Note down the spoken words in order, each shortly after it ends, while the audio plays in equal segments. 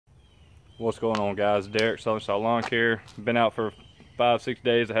What's going on, guys? Derek, Southern Style Lawn Care. Been out for 5-6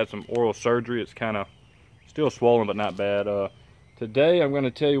 days. I had some oral surgery. It's kind of still swollen, but not bad. Today I'm going to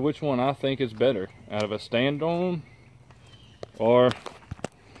tell you which one I think is better out of a stand-on or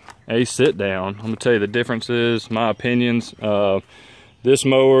a sit-down. I'm going to tell you the differences, my opinions. This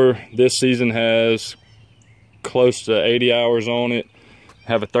mower this season has close to 80 hours on it.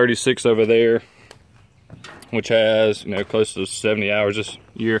 I have a 36 over there, which has, close to 70 hours this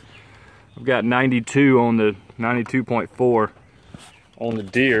year. I've got 92 on the 92.4 on the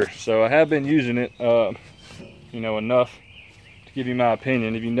deer, so I have been using it, enough to give you my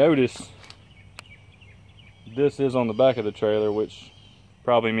opinion. If you notice, this is on the back of the trailer, which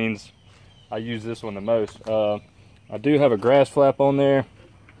probably means I use this one the most. I do have a grass flap on there,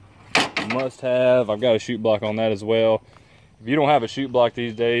 must have. I've got a chute block on that as well. If you don't have a chute block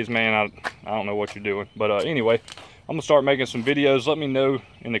these days, man, I don't know what you're doing. But anyway, I'm gonna start making some videos. Let me know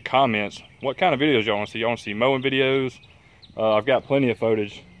in the comments what kind of videos y'all want to see. Y'all want to see mowing videos? I've got plenty of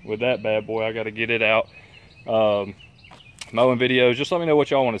footage with that bad boy. I got to get it out. Mowing videos. Just let me know what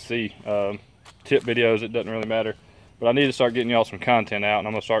y'all want to see. Tip videos. It doesn't really matter. But I need to start getting y'all some content out, and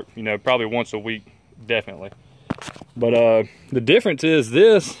I'm gonna start, probably once a week, definitely. But the difference is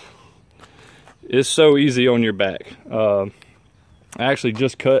this is so easy on your back. I actually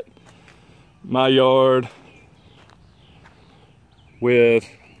just cut my yard with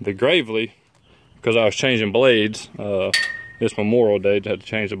the Gravely because I was changing blades. It's Memorial Day, I had to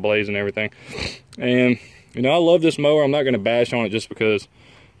change the blades and everything. And I love this mower. I'm not going to bash on it just because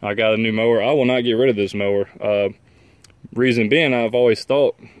I got a new mower. I will not get rid of this mower. Reason being, I've always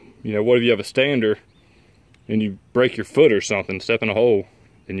thought, what if you have a stander and you break your foot or something, step in a hole,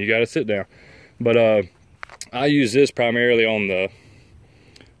 then you got to sit down. But I use this primarily on the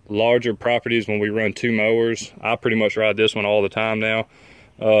larger properties when we run two mowers. I pretty much ride this one all the time now.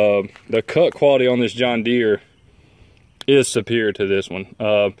 The cut quality on this John Deere is superior to this one.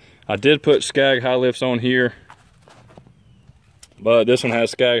 I did put Skag high lifts on here, but this one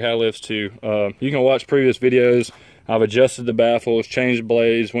has Skag high lifts too. You can watch previous videos. I've adjusted the baffles, changed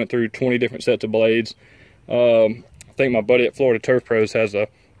blades, went through 20 different sets of blades. I think my buddy at Florida Turf Pros has a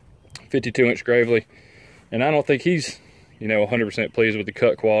 52-inch Gravely, and I don't think he's 100% pleased with the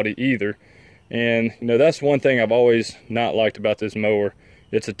cut quality either. And that's one thing I've always not liked about this mower.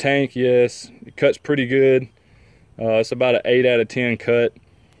 It's a tank, yes, it cuts pretty good. It's about an 8 out of 10 cut,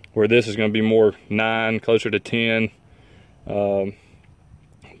 where this is going to be more 9, closer to 10.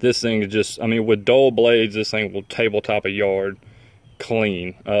 This thing is just, with dull blades, this thing will tabletop a yard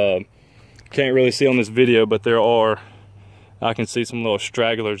clean. Can't really see on this video, but I can see some little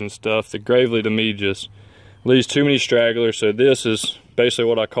stragglers and stuff. The Gravely to me just leaves too many stragglers, so this is basically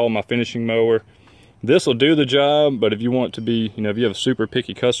what I call my finishing mower. This will do the job, but if you want to be, if you have a super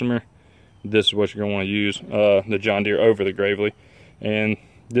picky customer, this is what you're gonna want to use, the John Deere over the Gravely. And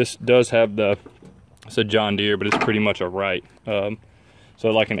this does have it's a John Deere, but it's pretty much a Wright.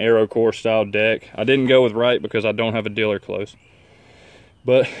 So like an AeroCore style deck. I didn't go with Wright because I don't have a dealer close.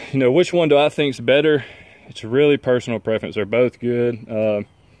 But, which one do I think is better? It's really personal preference. They're both good.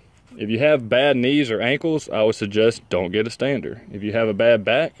 If you have bad knees or ankles, I would suggest don't get a stander. If you have a bad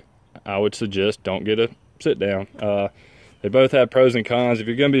back, I would suggest don't get a sit down. They both have pros and cons. If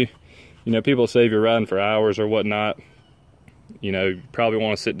you're going to be, people say if you're riding for hours or whatnot, you probably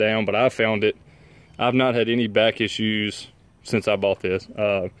want to sit down, but I found I've not had any back issues since I bought this.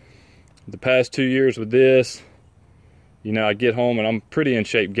 The past 2 years with this, I get home and I'm a pretty in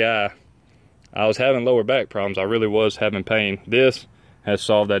shape guy. I was having lower back problems. I really was having pain. This has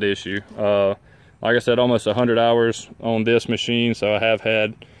solved that issue. Like I said, almost 100 hours on this machine, so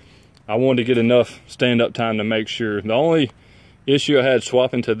I wanted to get enough stand-up time to make sure. The only issue I had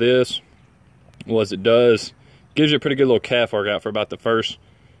swapping to this was it gives you a pretty good little calf workout for about the first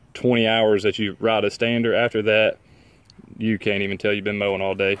 20 hours that you ride a stander. After that, you can't even tell you've been mowing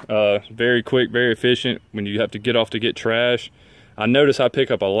all day. Very quick, very efficient when you have to get off to get trash. I notice I pick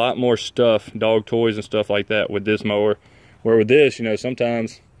up a lot more stuff, dog toys and stuff like that with this mower. Where with this,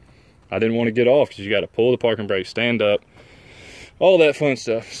 sometimes I didn't want to get off because you got to pull the parking brake, stand up, all that fun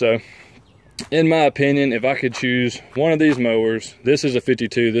stuff. So, in my opinion, if I could choose one of these mowers, this is a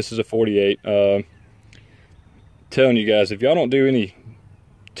 52, this is a 48. Telling you guys, if y'all don't do any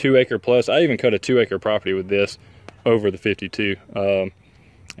 2 acre plus, I even cut a 2 acre property with this over the 52. And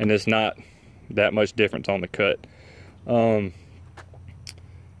it's not that much difference on the cut.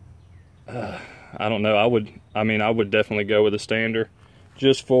 I don't know. I would definitely go with a stander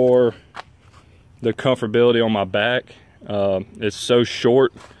just for the comfortability on my back. It's so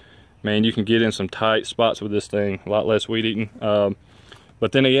short, man. You can get in some tight spots with this thing, a lot less weed eating.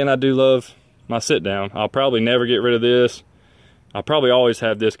 But then again, I do love my sit down. I'll probably never get rid of this. I'll probably always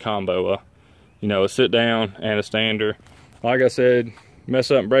have this combo, you know, a sit down and a stander. Like I said,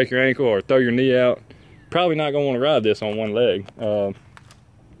 mess up and break your ankle or throw your knee out, probably not gonna want to ride this on one leg.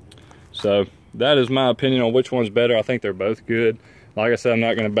 So that is my opinion on which one's better. I think they're both good. Like I said, I'm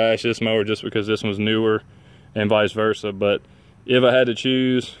not gonna bash this mower just because this one's newer and vice versa. But if I had to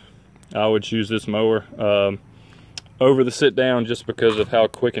choose, I would choose this mower over the sit down, just because of how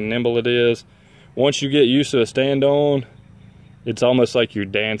quick and nimble it is. Once you get used to a stand on, it's almost like you're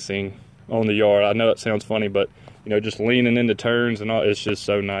dancing on the yard. I know it sounds funny, but you know, just leaning into turns and all, it's just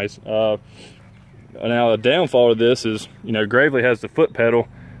so nice. Now the downfall of this is, you know, Gravely has the foot pedal,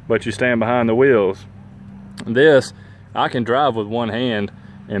 but you stand behind the wheels. This, I can drive with one hand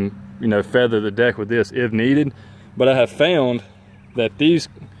and, you know, feather the deck with this if needed. But I have found that these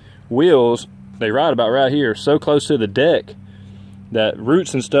wheels, they ride about right here, so close to the deck, that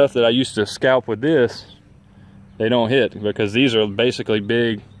roots and stuff that I used to scalp with this, they don't hit, because these are basically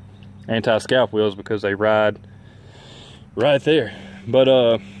big anti-scalp wheels because they ride right there.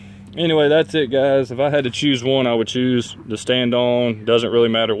 But anyway, that's it, guys. If I had to choose one, I would choose the stand on. Doesn't really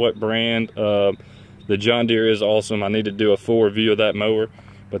matter what brand. The John Deere is awesome. I need to do a full review of that mower,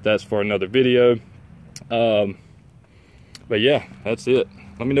 but that's for another video. But yeah, that's it.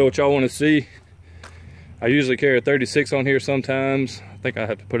 Let me know what y'all want to see. I usually carry a 36 on here sometimes. I think I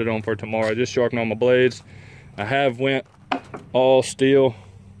have to put it on for tomorrow. I just sharpened all my blades. I have went all steel.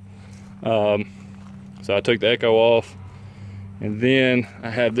 So I took the Echo off. And then I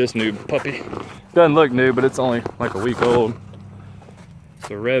have this new puppy. Doesn't look new, but it's only like a week old. It's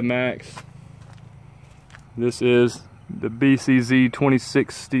a Red Max. This is the BCZ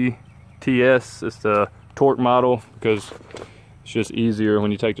 2060 TS. It's the torque model because it's just easier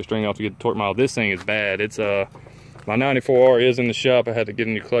when you take the string off to get the torque model. This thing is bad. It's my 94R is in the shop. I had to get a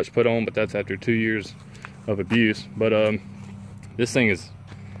new clutch put on, but that's after 2 years of abuse. But this thing is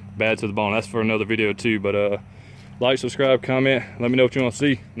bad to the bone. That's for another video too. But like, subscribe, comment, let me know what you want to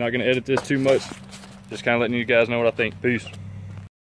see. I'm not going to edit this too much, just kind of letting you guys know what I think. Peace.